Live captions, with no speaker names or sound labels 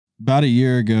about a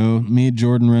year ago, me,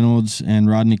 Jordan Reynolds, and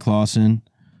Rodney Clausen,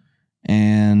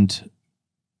 and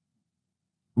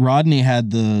Rodney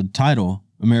had the title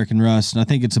American Rust, and I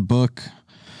think it's a book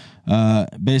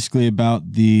basically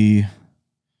about the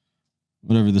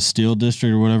steel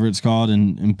district or whatever it's called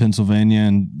in Pennsylvania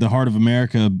and the heart of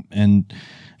America and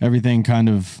everything, kind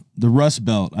of the Rust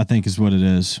Belt, I think is what it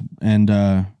is.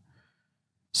 And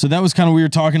so that was kind of, we were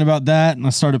talking about that, and I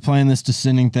started playing this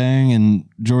descending thing, and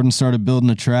Jordan started building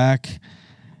a track,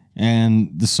 and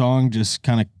the song just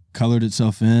kind of colored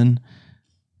itself in.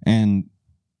 And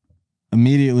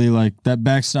immediately, like, that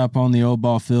backstop on the old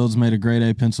ball fields made a grade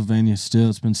A Pennsylvania still.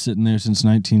 It's been sitting there since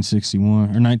 1961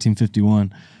 or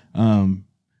 1951.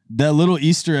 That little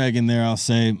Easter egg in there, I'll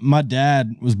say, my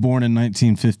dad was born in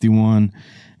 1951,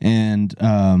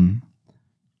 and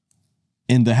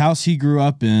in the house he grew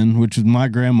up in, which was my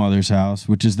grandmother's house,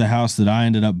 which is the house that I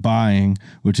ended up buying,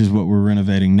 which is what we're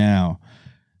renovating now,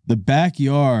 the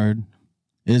backyard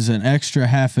is an extra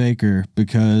half acre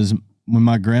because when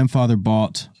my grandfather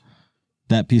bought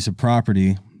that piece of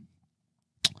property,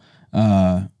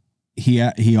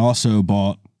 he also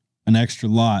bought an extra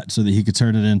lot so that he could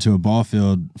turn it into a ball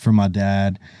field for my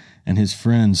dad and his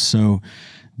friends. So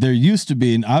there used to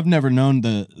be, and I've never known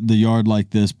the yard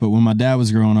like this, but when my dad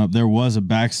was growing up, there was a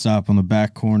backstop on the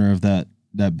back corner of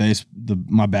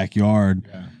my backyard,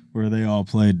 where they all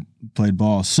played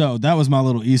ball. So that was my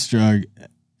little Easter egg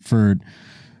for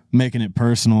making it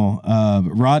personal.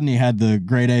 Rodney had the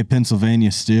grade A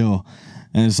Pennsylvania steel,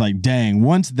 and it's like, dang,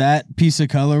 once that piece of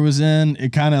color was in,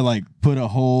 it kind of like put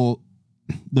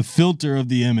the filter of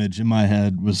the image in my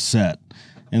head was set.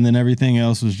 And then everything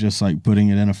else was just like putting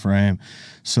it in a frame.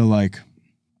 So like,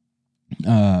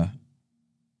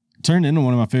 turned into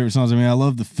one of my favorite songs. I mean, I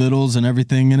love the fiddles and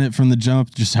everything in it from the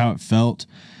jump, just how it felt.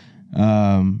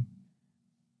 And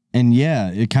yeah,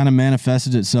 it kind of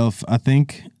manifested itself. I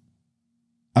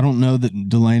don't know that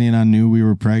Delaney and I knew we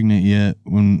were pregnant yet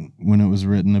when it was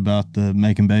written about the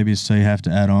making babies, so you have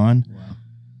to add on.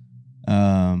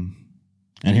 Wow.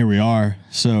 And here we are.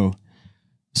 So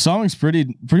the song's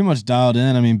pretty much dialed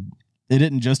in. I mean, it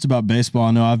isn't just about baseball.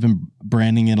 I know I've been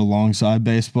branding it alongside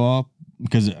baseball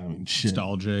because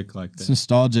nostalgic, like that. It's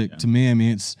nostalgic to me. I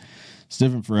mean, it's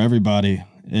different for everybody.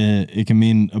 It can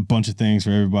mean a bunch of things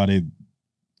for everybody.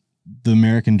 The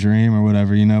American dream or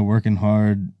whatever, working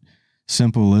hard,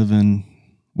 simple living,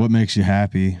 what makes you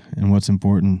happy and what's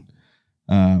important.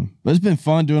 But it's been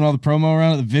fun doing all the promo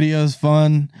around it. The video is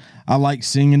fun. I like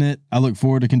singing it. I look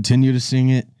forward to continue to sing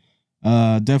it.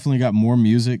 Definitely got more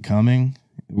music coming.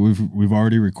 We've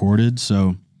already recorded,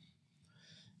 so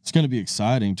it's going to be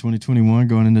exciting. 2021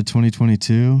 going into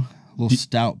 2022. A little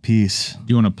stout piece. Do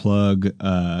you want to plug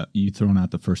you throwing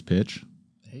out the first pitch?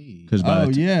 Hey.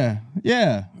 Yeah.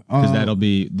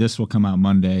 Because this will come out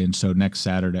Monday, and so next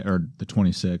Saturday, or the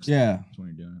 26th. Yeah. That's when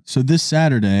you're doing it. So this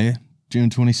Saturday, June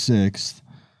 26th,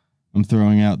 I'm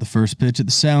throwing out the first pitch at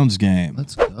the Sounds game.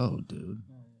 Let's go, dude.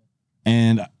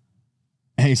 And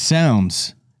hey,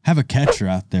 Sounds, have a catcher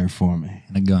out there for me.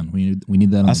 And a gun. We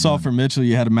need that on I saw for Mitchell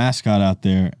you had a mascot out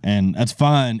there, and that's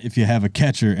fine if you have a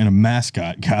catcher in a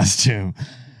mascot costume.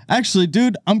 Actually,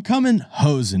 dude, I'm coming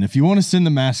hosing. If you want to send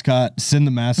the mascot, send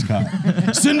the mascot.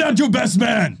 Send out your best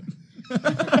man.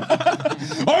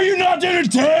 Are you not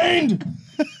entertained?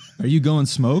 Are you going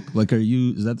smoke?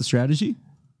 Is that the strategy?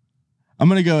 I'm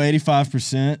going to go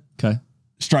 85%. Okay.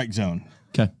 Strike zone.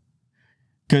 Okay.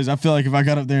 Because I feel like if I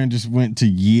got up there and just went to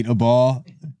yeet a ball,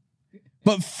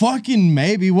 but fucking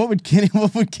maybe, what would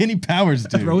Kenny Powers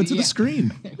do? Throw it to the screen.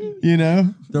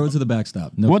 Throw it to the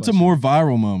backstop. No What's question. a more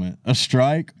viral moment? A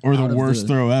strike or the worst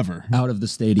throw ever? Out of the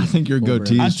stadium. I think your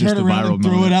goatee I'd is just turn a around viral and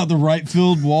throw moment. it out the right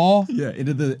field wall. Yeah,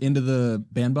 into the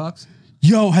bandbox.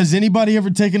 Yo, has anybody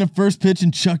ever taken a first pitch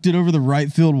and chucked it over the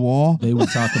right field wall? They would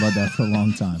talk about that for a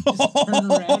long time.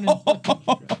 Turn around and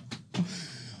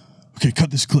Okay,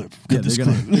 cut this clip. Cut this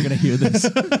clip. They're gonna hear this.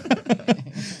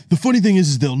 The funny thing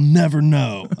is they'll never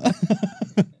know.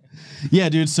 Yeah,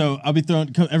 dude. So I'll be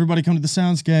throwing. Everybody come to the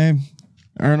Sounds game.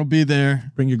 Ern will be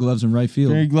there. Bring your gloves in right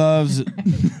field. Bring your gloves.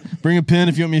 Bring a pen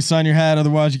if you want me to sign your hat.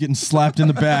 Otherwise, you're getting slapped in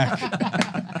the back.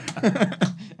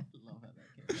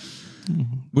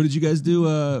 What did you guys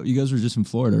do? You guys were just in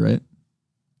Florida, right?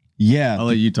 Yeah. I'll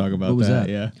let you talk about What was that.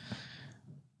 that? Yeah.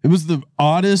 It was the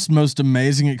oddest, most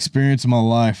amazing experience of my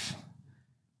life.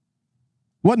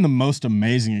 Wasn't the most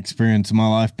amazing experience of my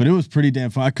life, but it was pretty damn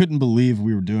fun. I couldn't believe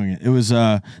we were doing it. It was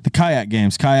the kayak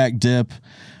games, kayak dip,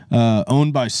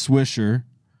 owned by Swisher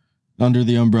under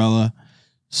the umbrella.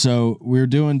 So we were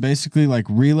doing basically like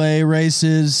relay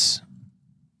races.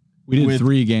 We did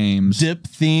 3 games. Dip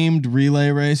themed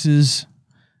relay races.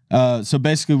 So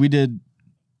basically we did,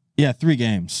 3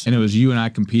 games. And it was you and I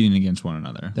competing against one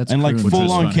another. That's And like Kroon.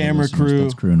 full on funny, camera crew.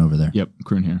 That's Kroon over there. Yep,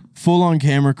 Kroon here. Full on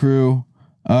camera crew.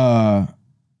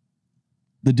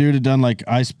 The dude had done like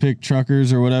ice pick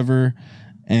truckers or whatever,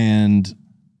 and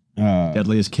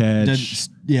Deadliest Catch.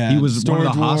 He was one of the Storage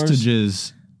Wars.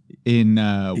 hostages in.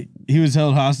 He was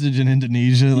held hostage in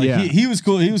Indonesia. Like Yeah. he was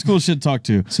cool. He was cool shit to talk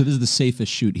to. So this is the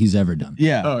safest shoot he's ever done.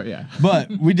 Yeah. Oh yeah.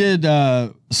 But we did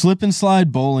slip and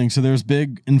slide bowling. So there was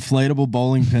big inflatable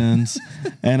bowling pins,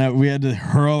 and we had to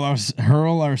hurl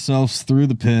ourselves through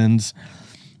the pins.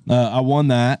 I won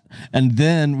that, and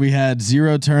then we had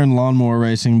 0-turn lawnmower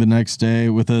racing the next day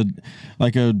with a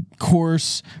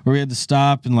course where we had to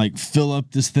stop and like fill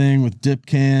up this thing with dip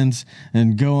cans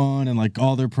and go on and like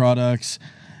all their products.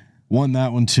 Won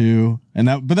that one too,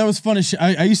 but that was fun as shit.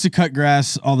 I used to cut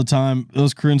grass all the time. It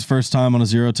was Kroon's first time on a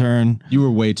 0-turn. You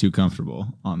were way too comfortable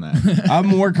on that. I'm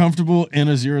more comfortable in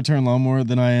a 0-turn lawnmower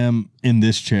than I am in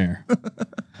this chair.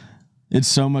 It's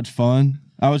so much fun.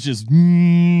 I was just.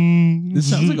 This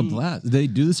sounds like a blast. They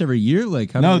do this every year.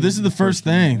 Like, No, this is the first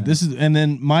thing. Yeah. This is, and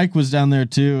then Mike was down there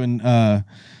too, and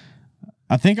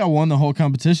I think I won the whole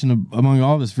competition among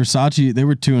all of us. Versace, they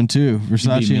were 2-2.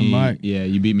 Versace and Mike. Yeah,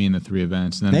 you beat me in the 3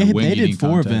 events. And then They did 4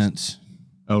 contest. events.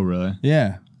 Oh really?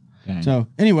 Yeah. Dang. So,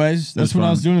 anyways, that's was what I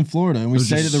fun. was doing in Florida, and we was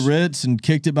stayed at just- the Ritz and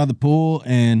kicked it by the pool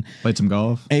and Played some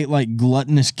golf. ate like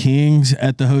gluttonous kings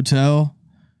at the hotel.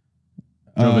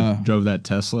 Drove that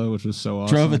Tesla, which was so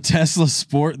awesome. Drove a Tesla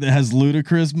Sport that has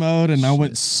ludicrous mode, and I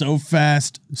went so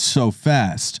fast,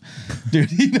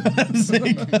 dude. You know what I'm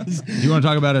saying? 'Cause- You want to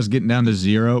talk about us getting down to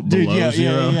zero, dude, below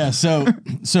zero? yeah. So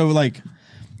like,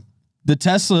 the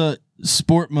Tesla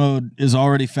Sport mode is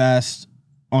already fast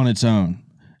on its own,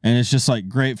 and it's just like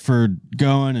great for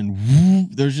going and whoop,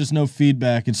 there's just no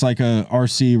feedback. It's like a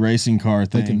RC racing car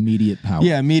thing. Like immediate power.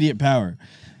 Yeah, immediate power,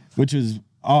 which is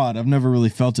odd. I've never really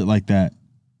felt it like that.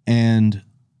 And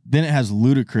then it has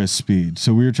ludicrous speed.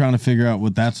 So we were trying to figure out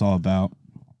what that's all about.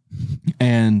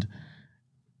 And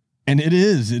it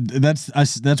is.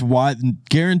 That's why,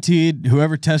 guaranteed,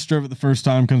 whoever test drove it the first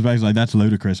time comes back and is like, that's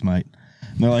ludicrous, mate.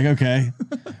 And they're like, okay.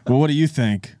 Well, what do you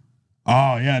think?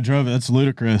 Oh, yeah, I drove it. That's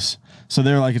ludicrous. So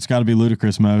they're like, it's got to be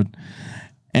ludicrous mode.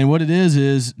 And what it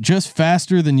is just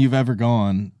faster than you've ever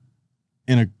gone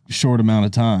in a short amount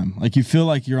of time. Like, you feel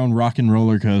like you're on rock and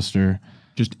roller coaster.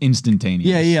 Just instantaneous.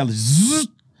 Yeah. Zzz.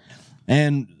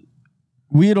 And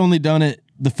we had only done it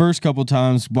the first couple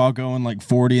times while going like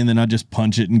 40, and then I just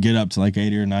punch it and get up to like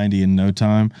 80 or 90 in no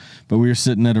time. But we were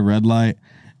sitting at a red light,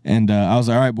 and I was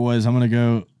like, all right, boys, I'm gonna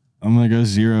go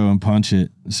 0 and punch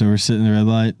it. So we're sitting in the red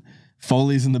light.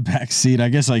 Foley's in the back seat. I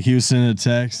guess like he was sending a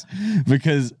text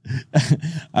because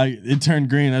it turned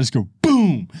green. I just go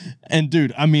boom, and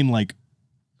dude, I mean like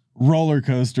roller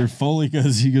coaster. Foley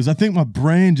he goes, I think my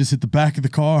brain just hit the back of the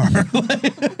car.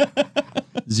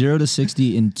 0 to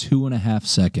 60 in 2.5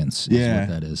 seconds. Is Yeah. what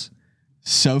that is.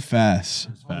 So fast.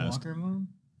 Paul Walker mode?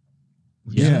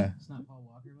 Yeah. It's not Paul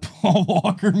Walker mode. Paul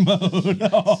Walker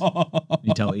mode.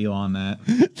 You tell Elon that.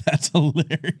 That's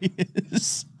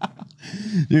hilarious.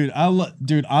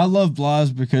 Dude, I love Blas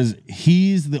because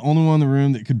he's the only one in the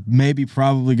room that could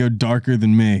probably go darker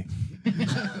than me.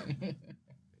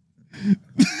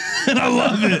 And I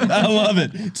love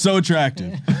it. It's so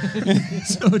attractive.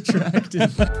 So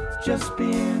attractive. Just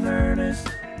being earnest.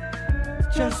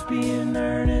 Just being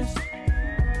earnest.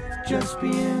 Just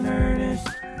being earnest.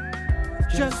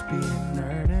 Just being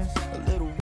earnest.